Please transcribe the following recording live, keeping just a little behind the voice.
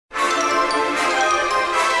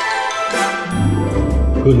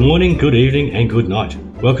Good morning, good evening, and good night.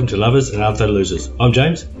 Welcome to Lovers and Other Losers. I'm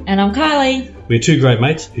James. And I'm Kylie. We're two great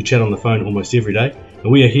mates who chat on the phone almost every day,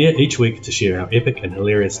 and we are here each week to share our epic and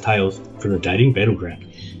hilarious tales from the dating battleground.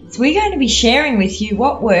 So we're going to be sharing with you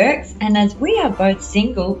what works, and as we are both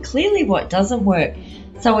single, clearly what doesn't work.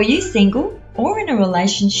 So are you single or in a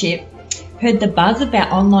relationship? Heard the buzz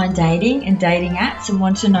about online dating and dating apps and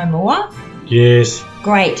want to know more? Yes.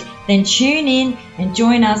 Great. Then tune in and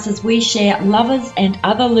join us as we share lovers and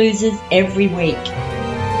other losers every week.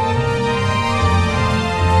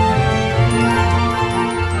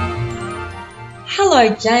 Hello,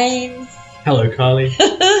 James. Hello, Kylie.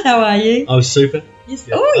 How are you? I'm super. He's,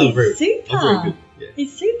 Yeah, oh, I'm he's very- super. I'm very good. Yeah.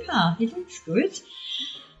 He's super. He looks good.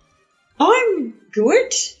 I'm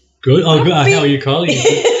good. Good. Oh, good. I've How are you, Kylie? You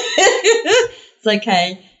good? It's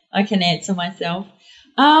okay. I can answer myself.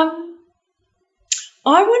 I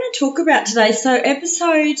want to talk about today, so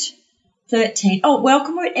episode 13. Oh,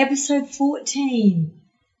 welcome to episode 14.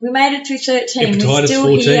 We made it through 13. We're Hepatitis still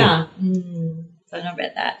 14. here. Don't know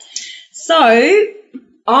about that. So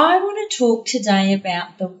I want to talk today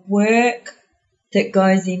about the work that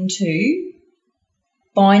goes into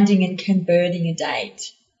finding and converting a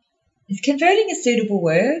date. Is converting a suitable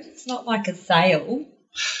word? It's not like a sale.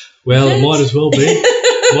 Well, it might as well be.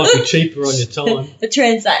 It might be cheaper on your time. A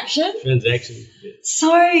transaction. Transaction. Yeah.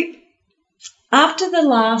 So, after the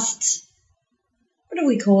last, what do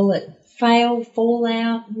we call it? Fail,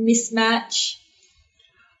 fallout, mismatch.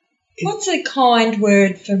 What's a kind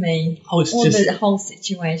word for me? Oh, it's or just, the whole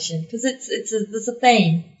situation? Because there's a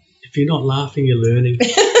theme. if you're not laughing, you're learning.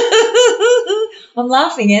 I'm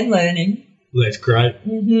laughing and learning. Well, that's great.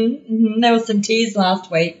 There was some tears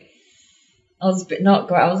last week. I was a bit not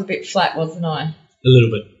great. I was a bit flat, wasn't I? A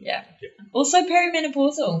little bit. Yeah. Also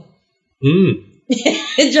perimenopausal. Mm.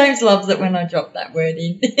 James loves it when I drop that word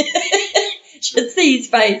in. Should see his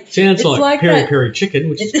face. Sounds It's like that- peri chicken,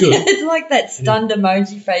 which is good. It's like that stunned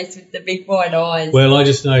emoji face with the big wide eyes. Well, I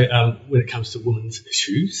just know when it comes to women's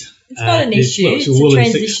issues, It's not an issue. It's a women's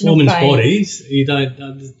transitional women's phase. bodies. You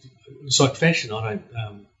don't. It's like fashion. I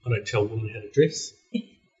don't tell women how to dress.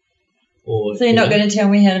 Or So you're not going to tell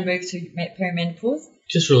me how to move through perimenopause?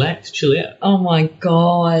 just relax, chill out, Oh my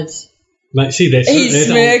God. mate. See that's He's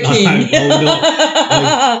smirking.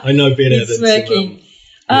 I know better He's than smirking.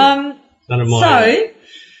 none of my. So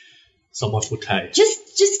It's not my forte.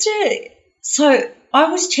 so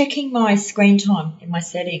I was checking my screen time in my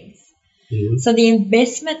settings. Mhm. So the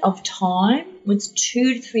investment of time was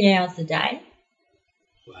 2 to 3 hours a day.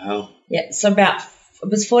 Wow. Yeah, so it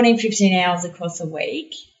was 14, 15 hours across a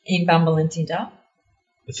week in Bumble and Tinder.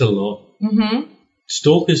 That's a lot. Mm-hmm.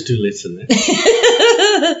 Stalkers do less than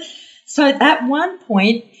that. So at one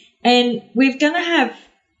point, and we're going to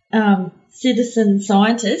have citizen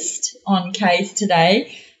scientist on case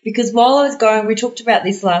today, because while I was going, we talked about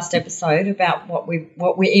this last episode about what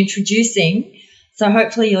we're introducing. So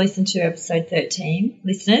hopefully you listened to episode 13,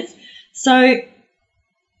 listeners. So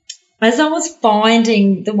as I was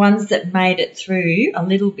finding the ones that made it through a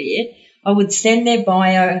little bit, I would send their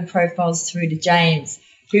bio and profiles through to James,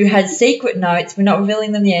 who has secret notes. We're not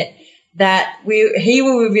revealing them yet. That he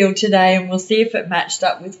will reveal today, and we'll see if it matched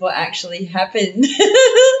up with what actually happened.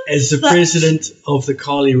 As the president of the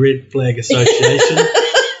Kylie Red Flag Association,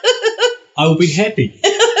 I will be happy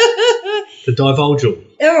to divulge all.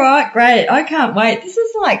 All right, great. I can't wait. This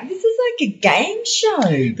is like a game show.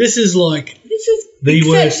 This is like This is the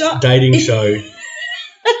except worst dating show.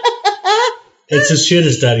 It's as shit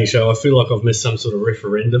as dating show. I feel like I've missed some sort of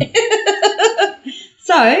referendum.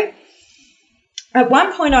 So, at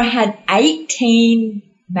one point I had 18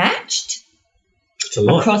 matched It's a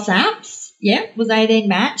lot. across apps. Yeah, was 18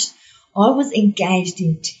 matched. I was engaged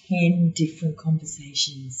in 10 different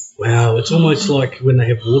conversations. Wow, it's almost like when they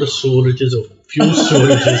have water shortages or fuel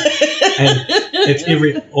shortages, and it's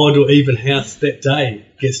every odd or even house that day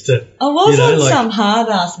gets to. I was on like some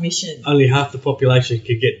hard-ass mission. only half the population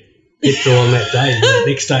could get petrol on that day. And the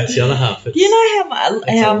next day, it's the other half. Do you know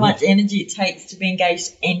how a much energy it takes to be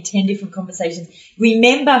engaged in 10 different conversations?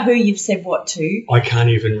 Remember who you've said what to. I can't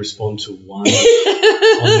even respond to one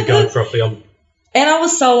on the go properly. And I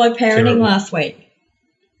was solo parenting Terrible. last week.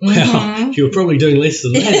 Wow, you were probably doing less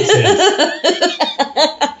than that.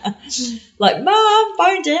 It sounds. Like, Mum,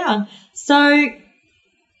 phone down. So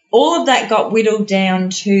all of that got whittled down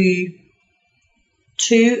to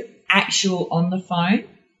 2 actual on the phone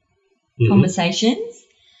conversations.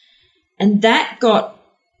 And that got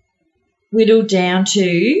whittled down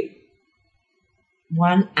to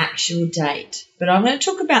 1 actual date. But I'm going to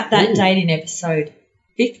talk about that date in episode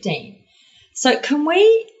 15. So can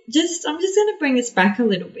we I'm just going to bring this back a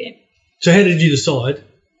little bit. So how did you decide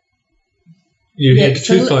You Yeah, had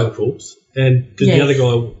so 2 phone calls, and did Yes. the other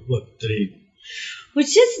guy, what, did he?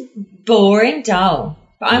 Which is boring, dull.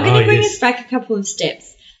 But I'm going to bring yes. us back a couple of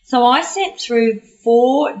steps. So I sent through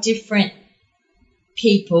 4 different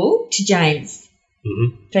people to James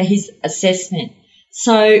Mm-hmm. for his assessment.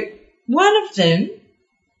 So one of them,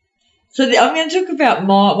 I'm going to talk about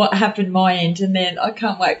what happened my end, and then I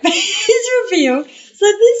can't wait for his reveal. So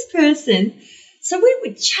this person, we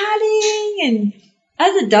were chatting, and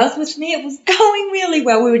as it does with me, it was going really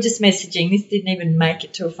well. We were just messaging. This didn't even make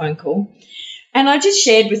it to a phone call. And I just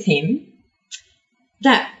shared with him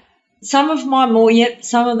that some of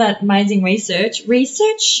that amazing research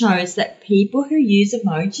shows that people who use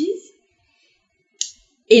emojis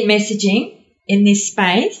in messaging in this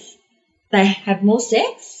space, they have more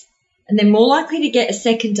sex and they're more likely to get a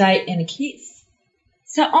second date and a kiss.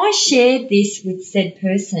 So I shared this with said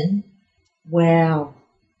person. Wow.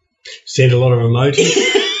 Send a lot of emojis.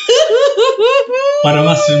 But I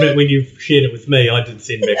must admit, when you shared it with me, I did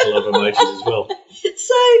send back a lot of emojis as well.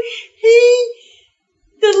 So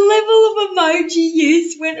the level of emoji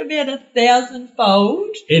use went about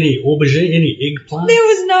 1,000-fold. Any aubergine, any eggplant? There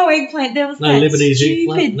was no eggplant. There was No that Lebanese stupid.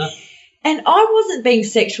 eggplant? No. And I wasn't being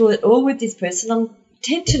sexual at all with this person. I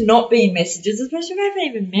tend to not be in messages, especially if I haven't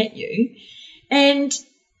even met you. And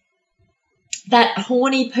that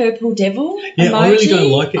horny purple devil Yeah, emoji, I really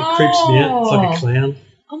don't like it. It creeps me out. It's like a clown.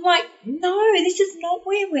 I'm like, no, this is not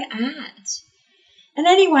where we're at. And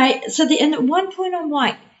anyway, and at one point I'm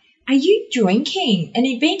like, are you drinking? And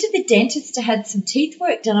he'd been to the dentist to have some teeth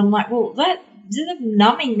work done. I'm like, well, that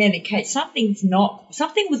numbing medication, something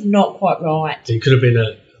was not quite right. He could have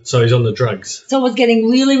been so he's on the drugs. So I was getting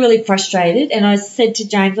really, really frustrated, and I said to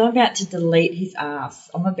James, I'm about to delete his ass.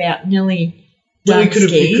 I'm about nearly Well, done he could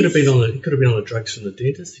have been skis. on the drugs from the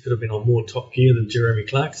dentist. He could have been on more Top Gear than Jeremy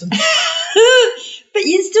Clarkson. But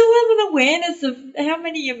you still have an awareness of how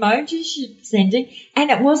many emojis you're sending, and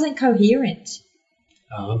it wasn't coherent.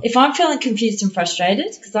 If I'm feeling confused and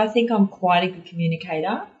frustrated, because I think I'm quite a good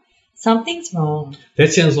communicator, something's wrong.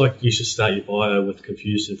 That sounds like you should start your bio with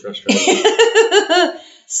confused and frustrated.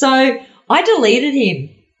 So I deleted him.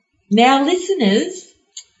 Now, listeners,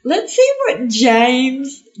 let's see what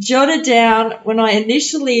James jotted down when I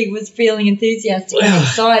initially was feeling enthusiastic and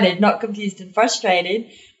excited, not confused and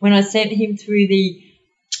frustrated, when I sent him through the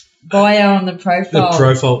bio on the profile. The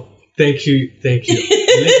profile. Thank you. Let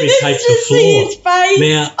me take the floor. See his face.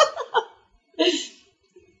 Now,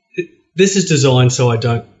 this is designed so I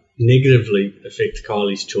don't negatively affect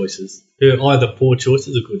Kylie's choices. They're either poor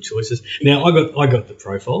choices or good choices. Now, I got the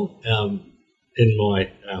profile in my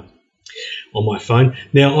on my phone.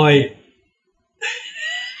 Now,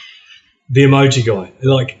 the emoji guy,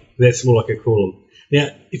 like that's what I could call him. Now,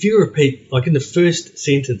 if you repeat, like in the first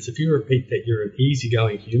sentence, if you repeat that you're an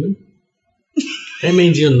easygoing human, that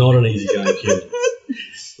means you're not an easygoing human.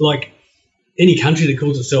 Like any country that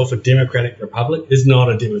calls itself a democratic republic is not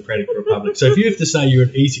a democratic republic. So if you have to say you're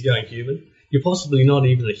an easygoing human, you're possibly not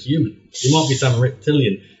even a human. You might be some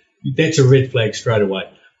reptilian. That's a red flag straight away.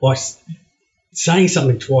 By saying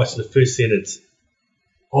something twice in the first sentence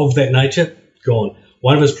of that nature, gone.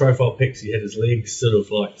 One of his profile pics, he had his legs sort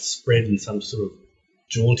of like spread in some sort of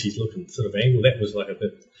jaunty looking sort of angle. That was like a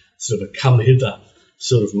bit sort of a come hither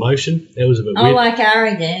sort of motion. That was a bit weird. Like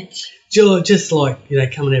arrogant. Just like,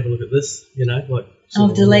 come and have a look at this, like.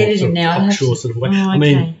 I've deleted him now. Cocksure sort of way. Oh, okay. I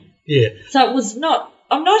mean, yeah. So it was not,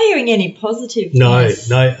 I'm not hearing any positive. No.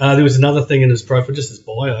 There was another thing in his profile, just his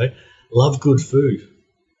bio. Love good food.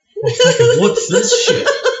 I'm thinking, what's this shit?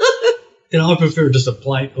 I prefer just a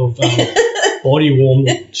plate of body warm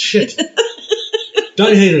shit.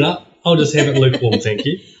 Don't heat it up. I'll just have it lukewarm, thank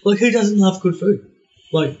you. Like, who doesn't love good food?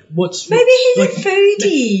 Like, maybe he's a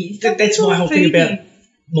foodie. That's my whole thing about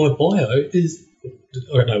my bio is,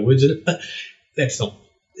 I don't know words in it, but that's not.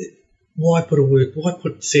 Why put a word? Why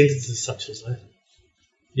put sentences such as that?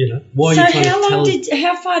 Why are you trying to tell?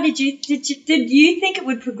 How far did you think it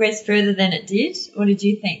would progress further than it did, or did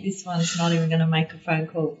you think this one's not even going to make a phone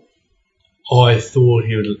call? I thought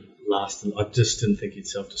he would last. I just didn't think he'd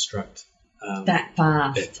self-destruct that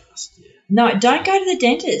fast. That fast, yeah. No, don't go to the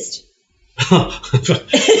dentist.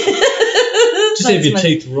 Just have your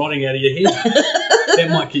teeth rotting out of your head. That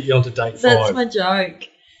might get you onto date 5. That's my joke.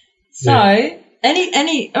 So,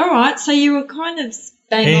 all right, so you were kind of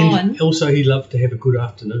bang on. And also he loved to have a good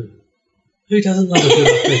afternoon. Who doesn't love a good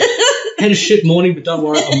afternoon? Had a shit morning, but don't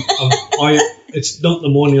worry, it's not the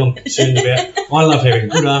morning I'm concerned about. I love having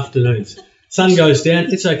good afternoons. Sun goes down,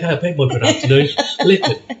 it's okay, I've had my good afternoon. Let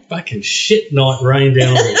the fucking shit night rain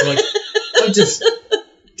down on me. Like,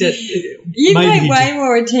 You pay way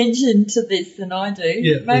more attention to this than I do.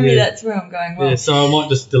 Yeah, Maybe that's where I'm going wrong. Yeah, so I might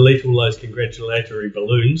just delete all those congratulatory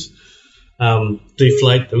balloons,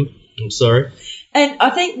 deflate them. I'm sorry. And I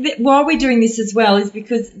think that why we're doing this as well is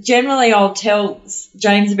because generally I'll tell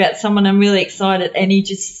James about someone I'm really excited, and he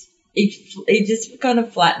just kind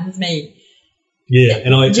of flattens me. Yeah,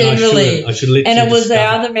 and I should let. And it was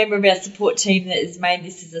our other member of our support team that has made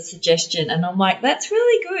this as a suggestion, and I'm like, that's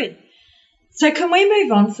really good. So can we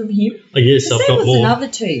move on from him? Oh, yes, I've got more. There was another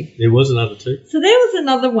two. There was another two. So there was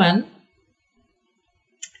another one,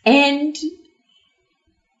 and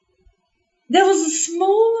there was a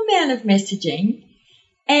small amount of messaging,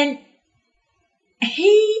 and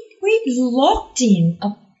we locked in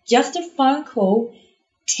just a phone call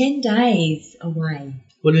 10 days away.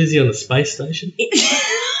 What is he on the space station?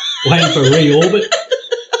 Waiting for reorbit?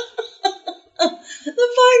 The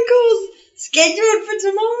phone call's scheduled for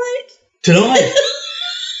tonight. Tonight?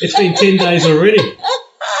 It's been 10 days already.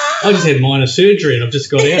 I just had minor surgery and I've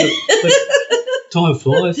just got out of it. But time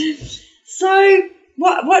flies. So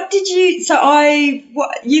what did you?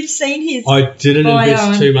 You've seen his? I didn't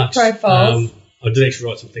invest too much. Profiles. I did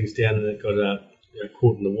actually write some things down and it got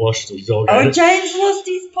caught in the wash. It was all James lost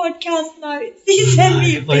his podcast notes. He sent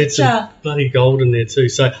me a picture. I had some bloody gold in there too.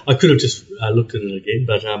 So I could have just looked at it again.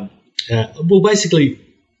 But well, basically,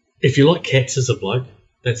 if you like cats as a bloke,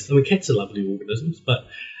 cats are lovely organisms, but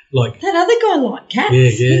like that other guy liked cats. Yeah.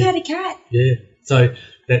 He had a cat. Yeah. So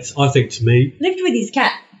that's, I think, to me, lived with his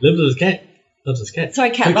cat. Loves his cat. So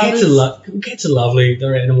cats are lovely.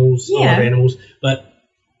 They're animals. Yeah. I love animals, but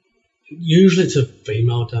usually it's a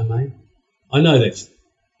female domain. I know that's.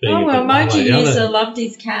 Moji used to loved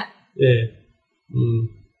his cat. Yeah.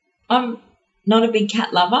 I'm not a big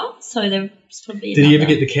cat lover, so there's probably. Did he ever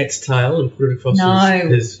get the cat's tail and put it across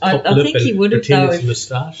his top lip? I think he would have though if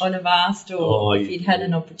moustache? I'd have asked, or if he'd had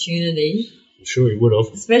an opportunity. I'm sure he would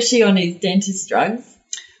have, especially on his dentist drugs.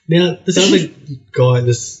 Now this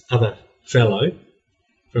other fellow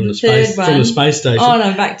from the space station. Oh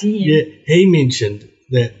no, back to him. Yeah, he mentioned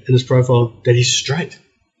that in his profile that he's straight.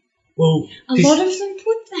 Well, a lot of them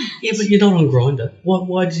put that. Yeah, but you're not on Grindr.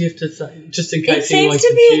 Why do you have to say, just in case? It seems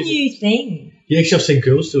to be a new thing. Yeah, actually, I've seen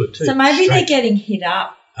girls do it too. So maybe they're getting hit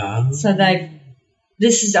up. So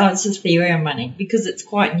this is it's a theory I'm running because it's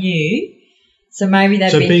quite new. So maybe they've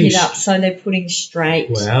been hit up, so they're putting straight.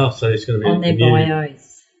 Wow, so it's going to be on their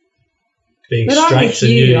bios. Being but straight, I'm with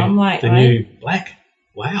you. I'm like, new black.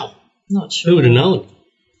 Wow, not sure. Who would have known?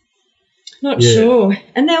 Not sure.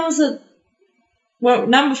 And there was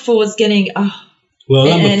number 4 is getting an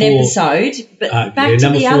episode, but back to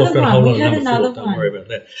the other one. We had another one. Don't worry about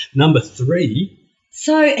that. Number 3.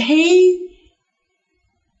 So we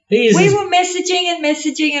were messaging,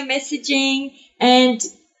 and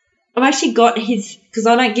I've actually got his, because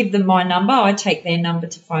I don't give them my number. I take their number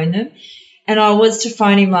to phone them, and I was to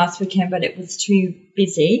phone him last weekend, but it was too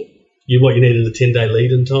busy. You needed a 10-day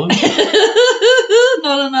lead-in time?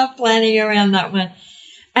 Not enough planning around that one.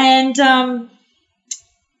 And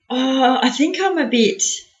I think I'm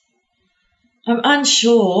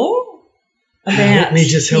unsure about let me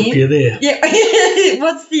just help you there. Yeah.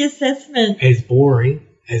 What's the assessment? As boring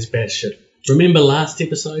as batshit. Remember last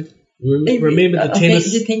episode? Remember the tennis?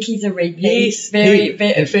 Do you think he's a repeat? Yes.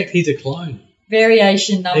 In fact, he's a clone.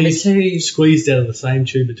 Variation number 2. Squeezed out of the same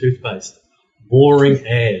tube of toothpaste. Boring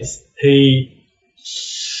as.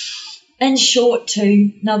 And short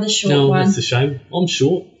too. Another short one. No, that's a shame. I'm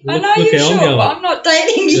short. I know you're short, but I'm not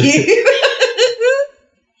dating you.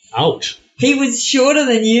 Ouch. He was shorter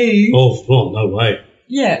than you. Oh, no way.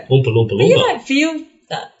 Yeah. Oompa loompa loompa. But you don't feel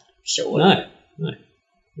that short. No.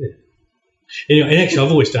 Yeah. Anyway, and actually,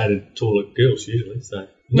 I've always dated taller girls usually, so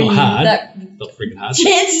not hard. Not freaking hard.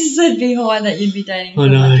 Chances would be high that you'd be dating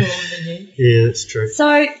someone taller than you. Yeah, that's true.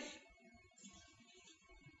 So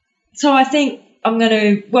I think I'm going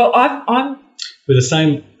to. Well, I'm. We're the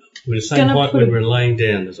same height when we're laying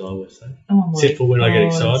down, as I always say. Except for when I get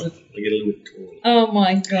excited, I get a little bit taller. Oh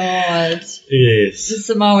my god! Yes. Just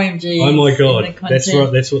some OMG. Oh my god! That's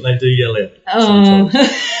right. That's what they do yell out. Oh.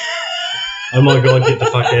 Oh my god! Get the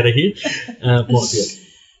fuck out of here!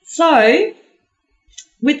 So,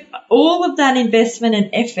 with all of that investment and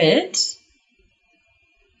effort,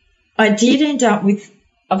 I did end up with.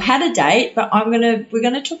 I've had a date, but we're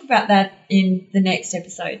gonna talk about that in the next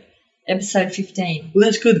episode 15. Well,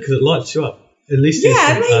 that's good because it lights you up. At least it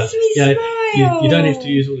makes me smile. You don't have to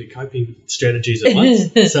use all your coping strategies at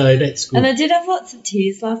once, so that's good. And I did have lots of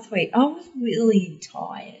tears last week. I was really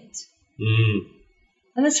tired.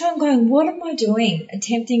 And that's why I'm going, what am I doing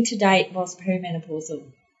attempting to date whilst perimenopausal?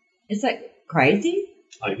 Is that crazy?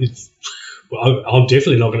 Well, I'm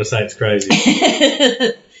definitely not going to say it's crazy.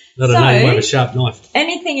 Not a So- name, won't have a sharp knife.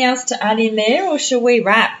 Anything else to add in there, or shall we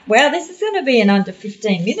wrap? Well, this is going to be an under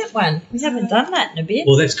 15-minute one. We haven't done that in a bit.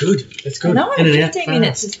 Well, that's good. That's good. No, In and out 15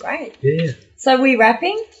 minutes fast. is great. Yeah, So we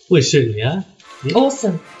wrapping? we certainly are. Yeah.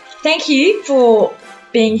 Awesome. Thank you for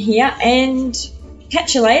being here, and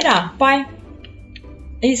catch you later. Bye.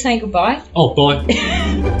 Are you saying goodbye? Oh, bye.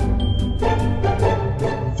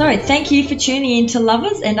 So, thank you for tuning in to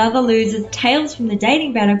Lovers and Other Losers Tales from the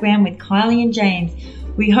Dating Battleground with Kylie and James.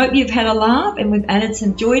 We hope you've had a laugh and we've added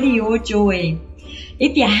some joy to your joy.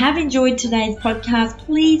 If you have enjoyed today's podcast,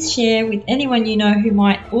 please share with anyone you know who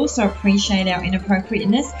might also appreciate our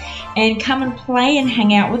inappropriateness, and come and play and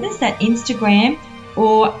hang out with us at Instagram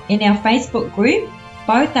or in our Facebook group,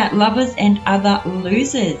 both at Lovers and Other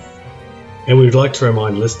Losers. And we would like to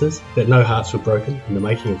remind listeners that no hearts were broken in the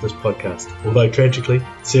making of this podcast, although tragically,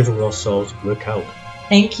 several lost souls were culled.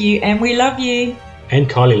 Thank you, and we love you. And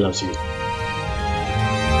Kylie loves you.